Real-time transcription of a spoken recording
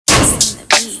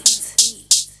Yeah.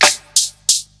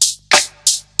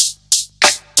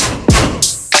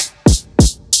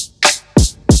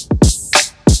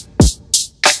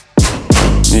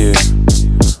 Yeah.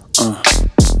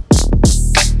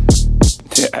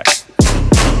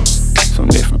 Something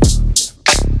different.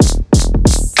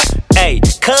 Hey,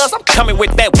 cuz I'm coming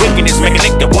with that wickedness, make a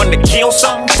nigga wanna kill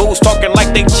something. Fools talking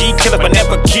like they G killers but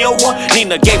never kill one.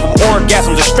 Nina gave them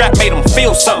orgasms, the strap made them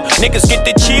feel something. Niggas get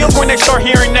the chills when they start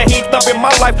hearing that heat up in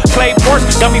my life. Played worse,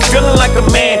 got me feeling like a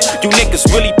man. You niggas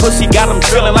really pussy, got them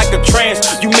feeling like a trance.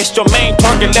 You missed your main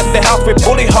target, left the house with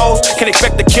bullet holes. Can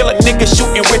expect to kill a nigga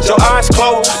shooting with your eyes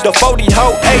closed. The 40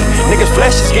 hoe, hey, niggas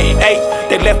flesh is getting ate.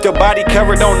 They left your body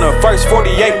covered on the first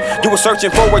 48. You were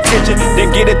searching for attention,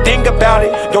 didn't get a thing about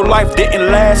it. Your life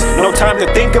didn't last, no time to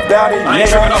think about it. I ain't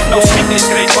tripping off no sweetness,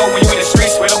 cause they told when you in the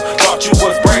streets with them. Thought you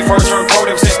was brave, first turned pro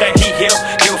them since that he hit him.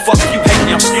 Give a fuck if you hate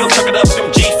me, I'm still tucking up them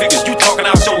G figures. You talking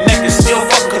out your neck and still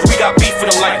fucking cause we got beef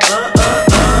with them like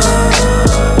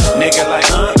nigga like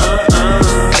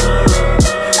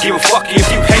give a fuck if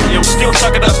you hate me, I'm still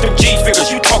tucking up them G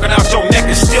figures. You talking out your neck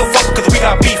and still fucking cause we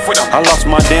got beef with them. I lost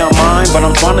my damn mind, but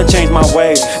I'm trying to change my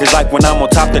ways. It's like when I'm on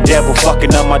top, the devil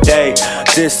fucking up my day.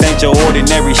 This ain't your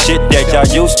ordinary shit that y'all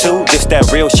used to. This that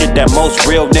real shit that most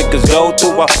real niggas go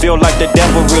through. I feel like the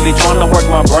devil really trying to work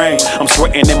my brain. I'm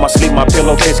sweating in my sleep, my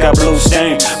pillowcase got blue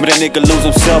stain. But a nigga lose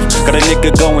himself, got a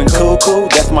nigga going cuckoo.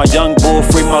 That's my young bull,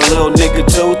 free my little nigga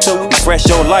too. Refresh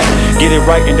your life, get it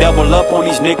right and double up on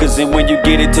these niggas. And when you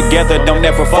get it together, don't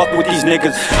ever fuck with these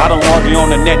niggas. I don't argue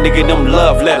on the net, nigga, them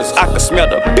love letters. I can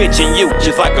smell the bitch in you,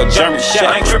 just like a German chef.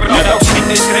 I ain't tripping on no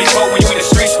sweetness, cause they told when you in the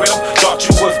streets with them. Thought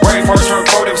you was brave, first turned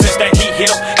pro them since that he hit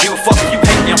him. Give a fuck if you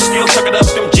hate me, I'm still tucking up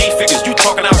them G figures. You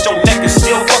talking out your neck and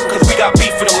still fucking cause we got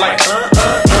beef with them like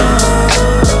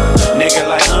nigga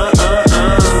like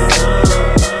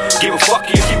give a fuck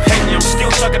if you hate me, I'm still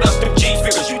tucking up them G